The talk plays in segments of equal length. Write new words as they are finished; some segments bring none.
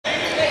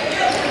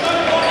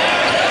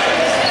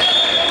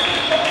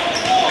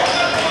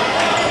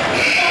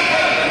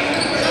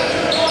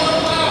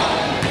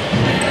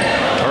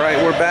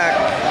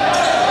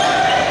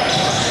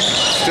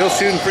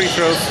shooting free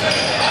throws.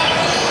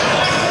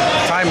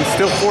 Time is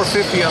still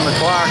 4:50 on the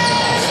clock.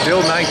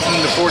 Still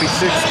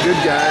 19-46. Good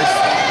guys.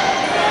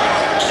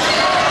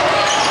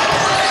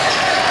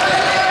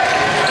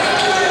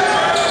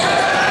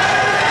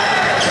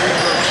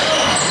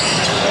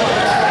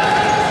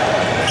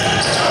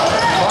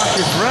 Clock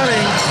is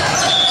running.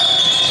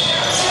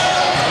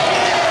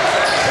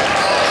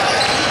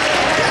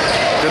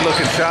 Good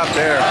looking shot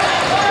there.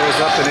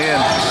 Goes up and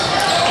in.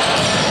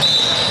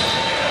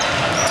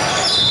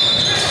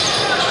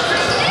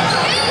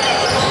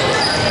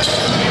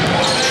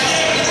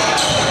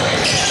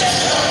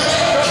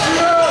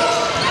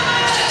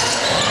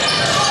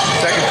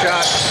 Second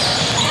shot.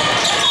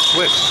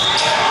 Swoosh.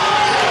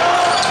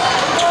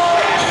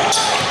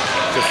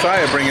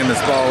 Josiah bringing this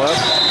ball up.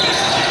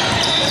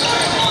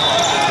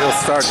 He'll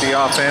start the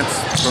offense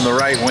from the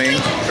right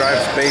wing.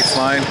 Drives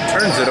baseline.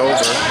 Turns it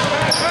over.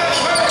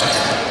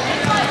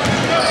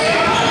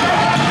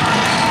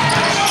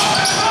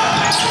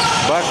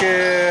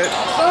 Bucket,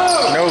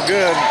 no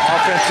good.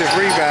 Offensive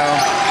rebound.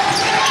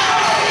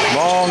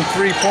 Long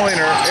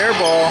three-pointer, air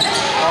ball.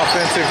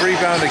 Offensive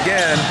rebound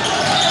again.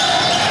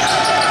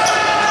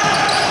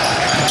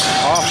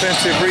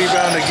 Offensive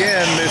rebound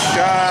again. This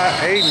shot,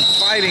 Aiden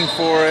fighting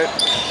for it.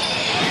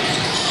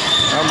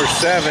 Number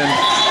 7.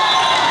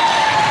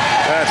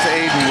 That's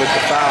Aiden with the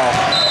foul.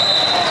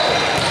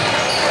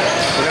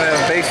 We're going to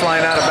have a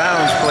baseline out of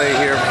bounds play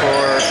here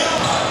for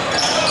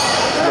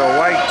the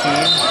white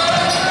team.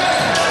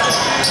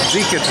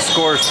 Zeke at the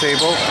scores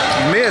table.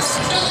 Missed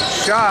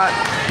shot.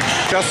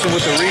 Justin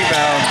with the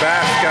rebound.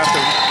 Bass got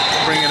the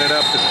bringing it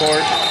up the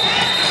court.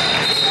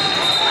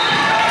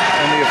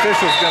 And the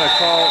official's going to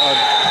call a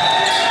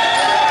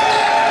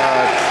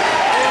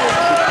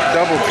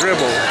double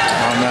dribble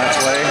on that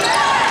play.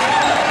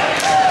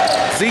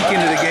 Zeke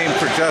into the game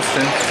for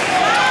Justin.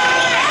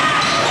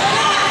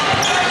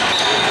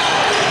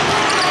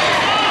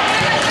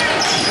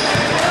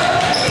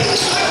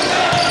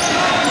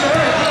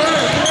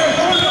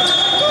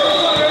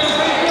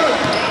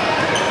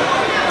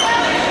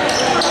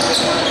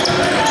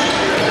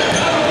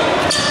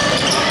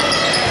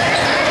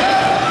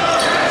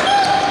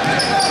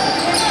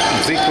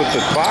 With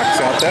the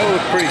box out, that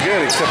looked pretty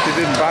good, except he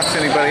didn't box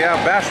anybody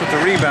out. Bash with the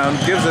rebound,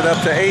 gives it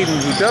up to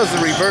Aiden, who does the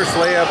reverse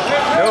layup.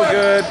 No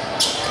good.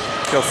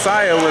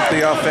 Josiah with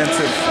the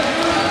offensive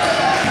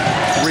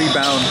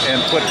rebound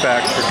and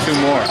putback for 2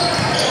 more.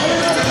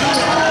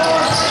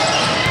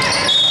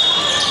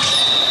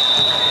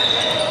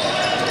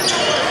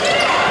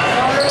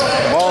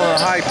 Ball in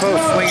the high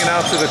post, swinging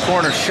out to the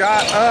corner.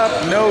 Shot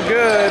up, no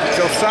good.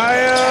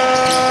 Josiah,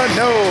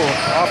 no.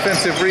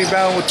 Offensive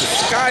rebound with the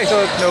sky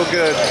hook, no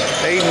good.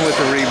 Aiden with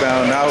the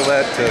rebound.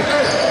 Outlet to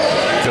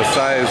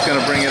Josiah, who's going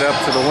to bring it up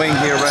to the wing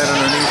here right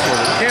underneath where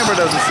the camera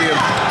doesn't see him.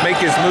 Make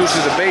his move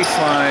to the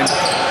baseline.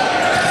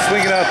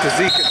 Swing it out to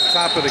Zeke at the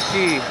top of the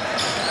key.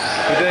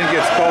 He then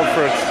gets called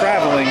for a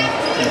traveling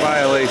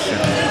violation.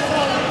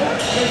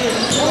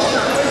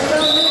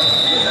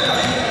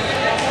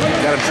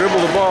 Got to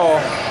dribble the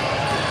ball,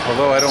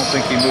 although I don't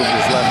think he moved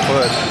his left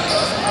foot.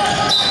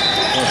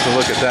 We'll have to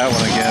look at that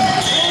one again.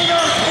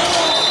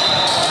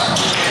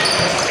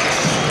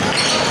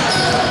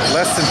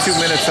 Less than 2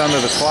 minutes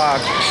under the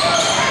clock.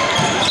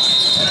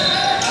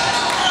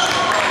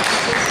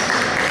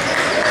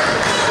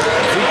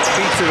 Zeke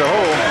feet to the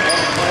hole.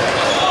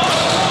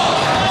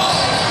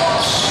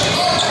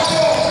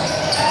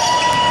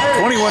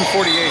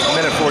 .48,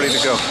 minute 40 to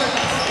go.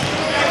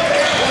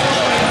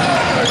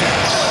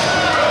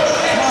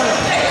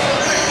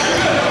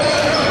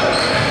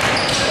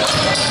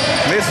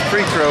 Missed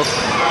free throw.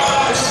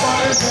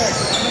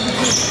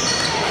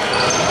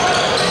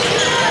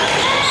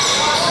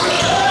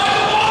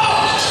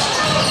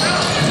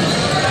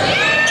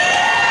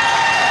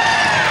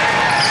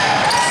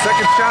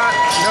 Second shot,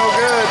 no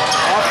good.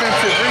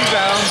 Offensive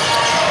rebound.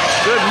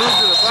 Good move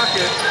to the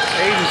bucket.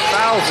 Aiden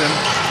fouls him.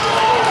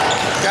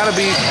 Got to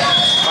be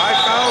 5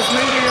 fouls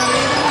maybe on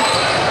Aiden.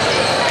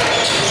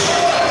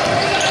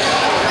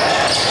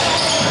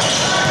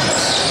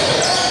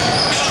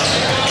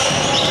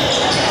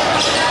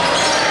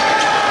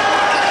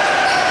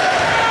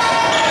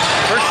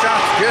 First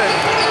shot's good.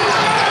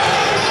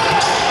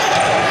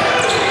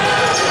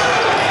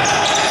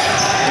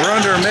 We're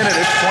under a minute.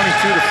 It's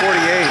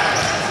 22-48.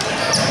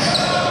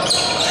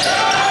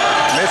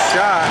 Missed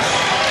shot.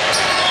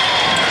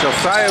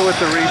 Josiah with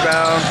the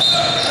rebound.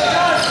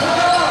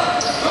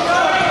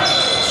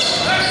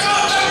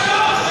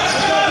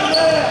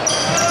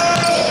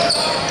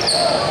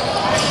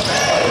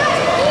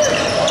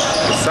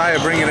 Josiah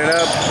bringing it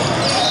up.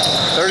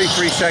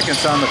 33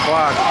 seconds on the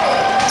clock.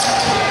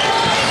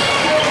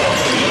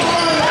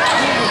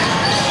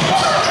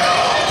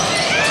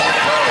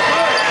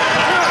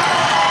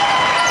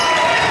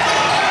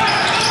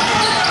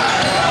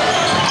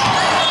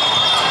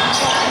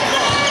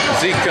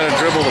 Zeke gonna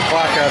dribble the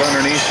clock out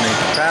underneath me.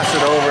 Pass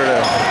it over to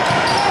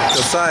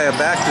Josiah,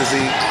 back to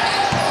Zeke.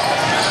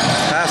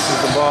 Passes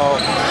the ball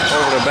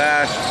over to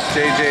Bash.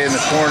 JJ in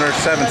the corner,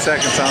 7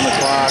 seconds on the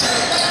clock.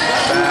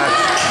 Bash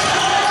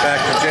Back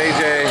to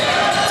JJ.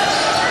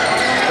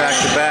 Back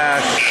to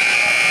Bash.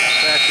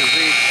 Back to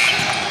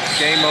Zeke.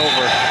 Game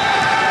over.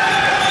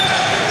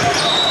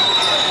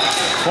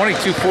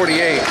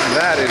 22-48.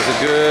 That is a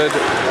good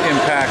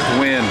impact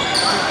win.